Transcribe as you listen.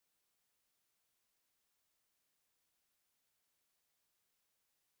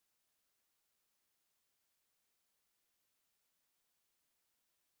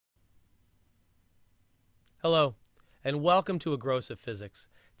Hello, and welcome to Agrosive Physics.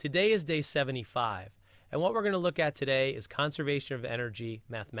 Today is day 75, and what we're going to look at today is conservation of energy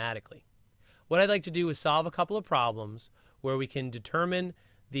mathematically. What I'd like to do is solve a couple of problems where we can determine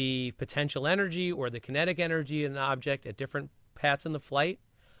the potential energy or the kinetic energy in an object at different paths in the flight,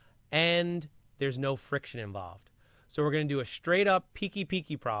 and there's no friction involved. So we're going to do a straight up PEKE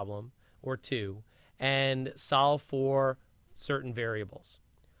PEKE problem or two and solve for certain variables.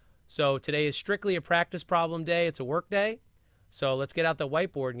 So today is strictly a practice problem day. It's a work day. So let's get out the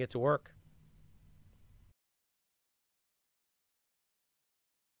whiteboard and get to work.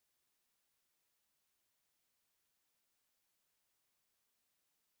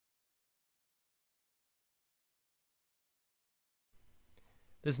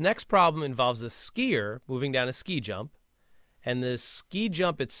 This next problem involves a skier moving down a ski jump, and the ski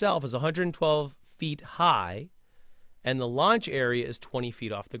jump itself is 112 feet high, and the launch area is 20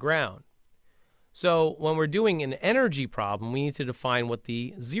 feet off the ground. So when we're doing an energy problem, we need to define what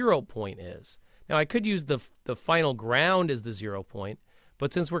the 0 point is. Now I could use the final ground as the 0 point,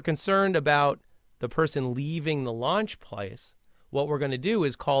 but since we're concerned about the person leaving the launch place, what we're going to do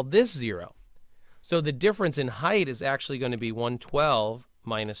is call this 0. So the difference in height is actually going to be 112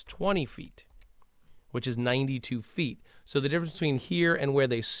 minus 20 feet, which is 92 feet. So the difference between here and where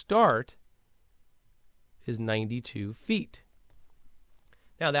they start is 92 feet.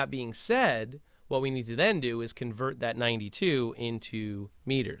 Now that being said, what we need to then do is convert that 92 into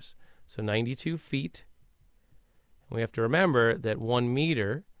meters. So 92 feet. We have to remember that 1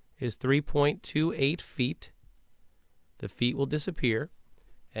 meter is 3.28 feet. The feet will disappear.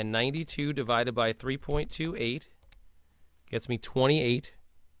 And 92 divided by 3.28 gets me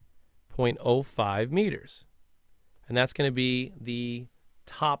 28.05 meters. And that's going to be the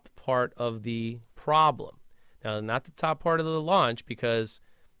top part of the problem. Now, not the top part of the launch because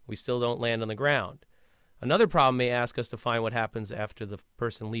we still don't land on the ground. Another problem may ask us to find what happens after the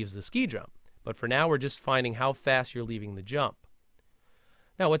person leaves the ski jump. But for now, we're just finding how fast you're leaving the jump.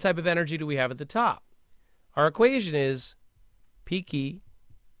 Now, what type of energy do we have at the top? Our equation is PEKE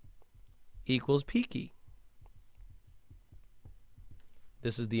equals PEKE.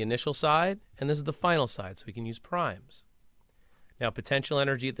 This is the initial side, and this is the final side, so we can use primes. Now, potential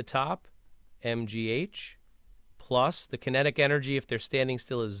energy at the top, mgh, plus the kinetic energy if they're standing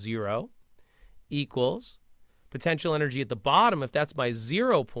still is 0, equals potential energy at the bottom, if that's my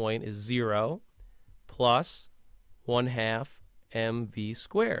 0 point, is 0, plus 1/2 mv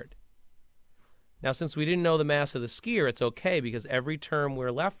squared. Now, since we didn't know the mass of the skier, it's okay because every term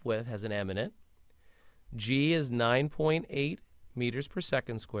we're left with has an m in it. G is 9.8 meters per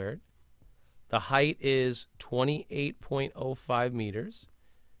second squared. The height is 28.05 meters.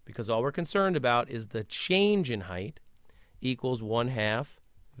 Because all we're concerned about is the change in height equals 1/2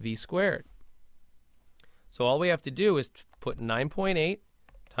 v squared. So all we have to do is put 9.8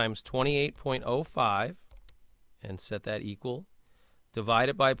 times 28.05 and set that equal, divide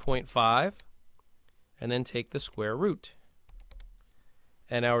it by 0.5, and then take the square root.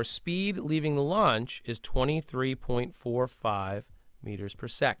 And our speed leaving the launch is 23.45 meters per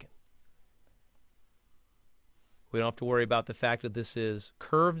second. We don't have to worry about the fact that this is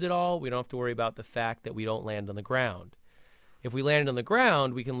curved at all. We don't have to worry about the fact that we don't land on the ground. If we landed on the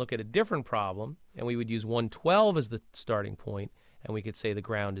ground, we can look at a different problem, and we would use 112 as the starting point, and we could say the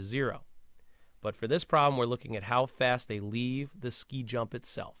ground is 0. But for this problem, we're looking at how fast they leave the ski jump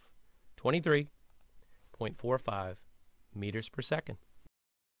itself. 23.45 meters per second.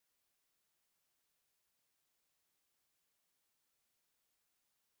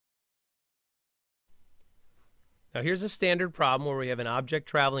 Now here's a standard problem where we have an object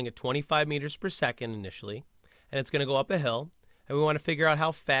traveling at 25 meters per second initially, and it's going to go up a hill, and we want to figure out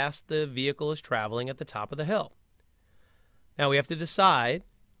how fast the vehicle is traveling at the top of the hill. Now we have to decide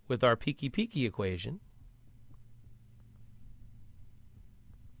with our PEKE PEKE equation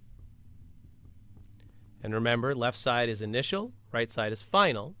and remember, left side is initial, right side is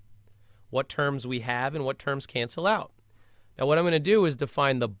final, what terms we have and what terms cancel out. Now what I'm going to do is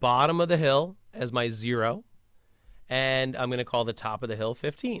define the bottom of the hill as my 0, and I'm going to call the top of the hill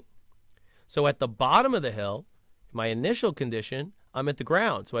 15. So at the bottom of the hill, my initial condition, I'm at the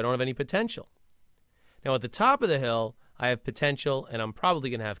ground, so I don't have any potential. Now at the top of the hill, I have potential, and I'm probably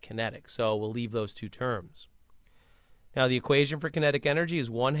going to have kinetic, so we'll leave those two terms. Now the equation for kinetic energy is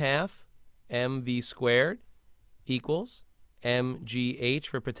 1/2 mv squared equals mgh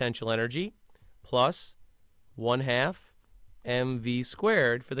for potential energy plus 1/2 mv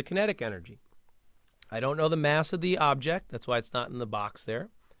squared for the kinetic energy. I don't know the mass of the object. That's why it's not in the box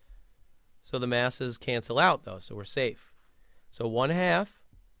there. So the masses cancel out, though, so we're safe. So 1/2,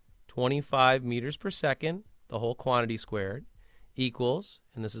 25 meters per second the whole quantity squared, equals,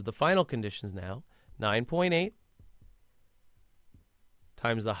 and this is the final conditions now, 9.8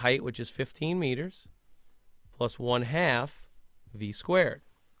 times the height, which is 15 meters, plus 1/2 v squared.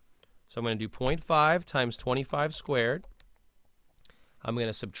 So I'm going to do 0.5 times 25 squared. I'm going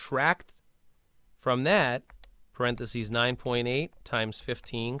to subtract from that, parentheses 9.8 times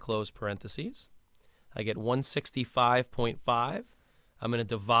 15, close parentheses. I get 165.5. I'm going to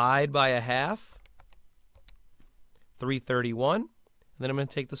divide by 1/2, 331, and then I'm going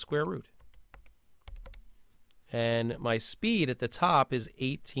to take the square root. And my speed at the top is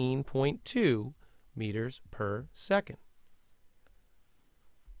 18.2 meters per second.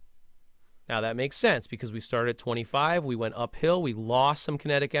 Now that makes sense because we started at 25, we went uphill, we lost some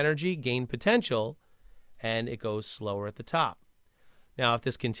kinetic energy, gained potential, and it goes slower at the top. Now if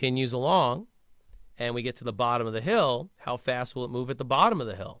this continues along and we get to the bottom of the hill, how fast will it move at the bottom of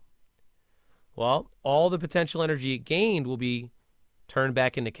the hill? Well, all the potential energy it gained will be turned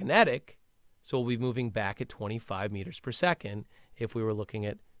back into kinetic, so we'll be moving back at 25 meters per second if we were looking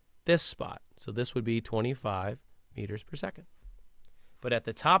at this spot. So this would be 25 meters per second. But at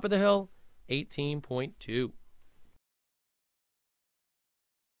the top of the hill, 18.2.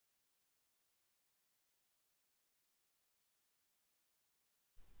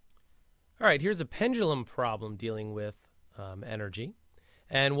 All right, here's a pendulum problem dealing with energy.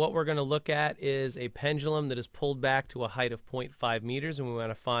 And what we're going to look at is a pendulum that is pulled back to a height of 0.5 meters, and we want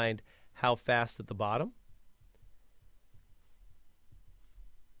to find how fast at the bottom.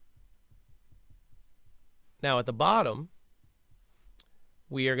 Now at the bottom,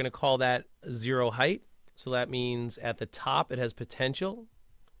 we are going to call that zero height. So that means at the top it has potential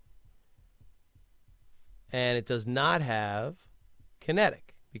and it does not have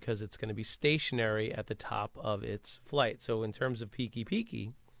kinetic because it's going to be stationary at the top of its flight. So in terms of PEKE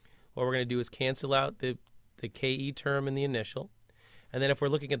PEKE, what we're going to do is cancel out the KE term in the initial. And then if we're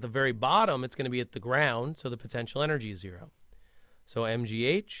looking at the very bottom, it's going to be at the ground, so the potential energy is 0. So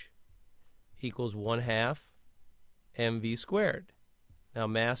mgh equals 1/2 mv squared. Now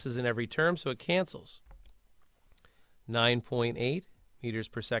mass is in every term, so it cancels. 9.8 meters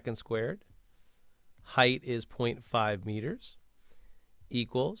per second squared. Height is 0.5 meters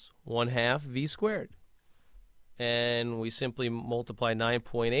equals 1/2 v squared. And we simply multiply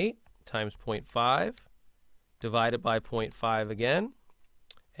 9.8 times 0.5, divide it by 0.5 again,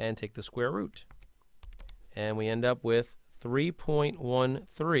 and take the square root. And we end up with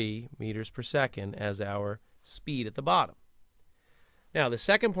 3.13 meters per second as our speed at the bottom. Now, the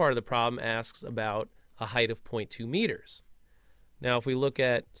second part of the problem asks about a height of 0.2 meters. Now, if we look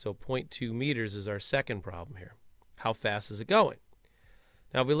at, so 0.2 meters is our second problem here. How fast is it going?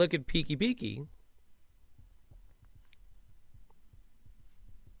 Now, if we look at PEKE PEKE,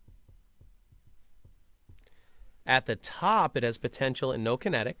 at the top, it has potential and no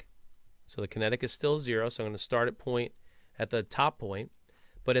kinetic. So the kinetic is still 0, so I'm going to start at the top point.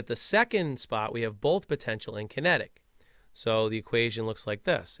 But at the second spot, we have both potential and kinetic. So the equation looks like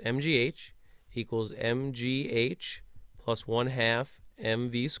this. mgh equals mgh plus 1/2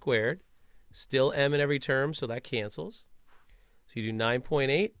 mv squared. Still m in every term, so that cancels. So you do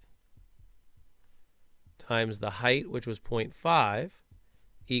 9.8 times the height, which was 0.5,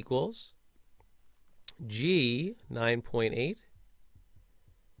 equals g 9.8,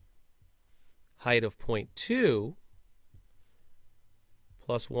 height of 0.2,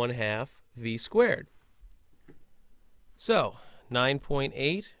 plus 1/2 v squared. So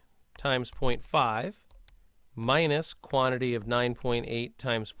 9.8 times 0.5 minus quantity of 9.8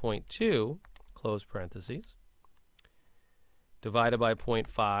 times 0.2, close parentheses, divided by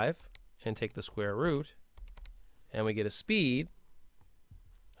 0.5 and take the square root, and we get a speed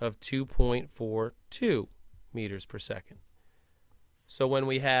of 2.42 meters per second. So when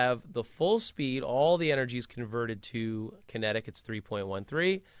we have the full speed, all the energy is converted to kinetic, it's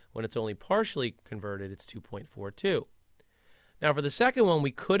 3.13. When it's only partially converted, it's 2.42. Now for the second one,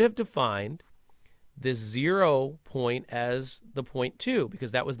 we could have defined this 0 point as the 0.2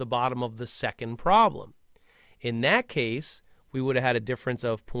 because that was the bottom of the second problem. In that case, we would have had a difference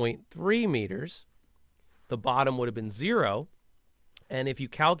of 0.3 meters. The bottom would have been 0. And if you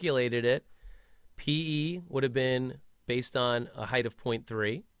calculated it, PE would have been based on a height of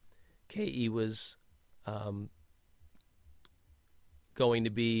 0.3. KE was going to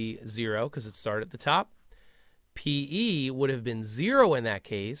be 0 because it started at the top. PE would have been 0 in that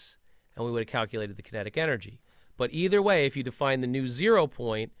case, and we would have calculated the kinetic energy. But either way, if you define the new 0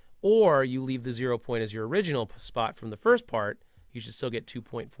 point, or you leave the 0 point as your original spot from the first part, you should still get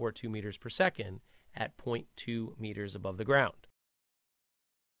 2.42 meters per second at 0.2 meters above the ground.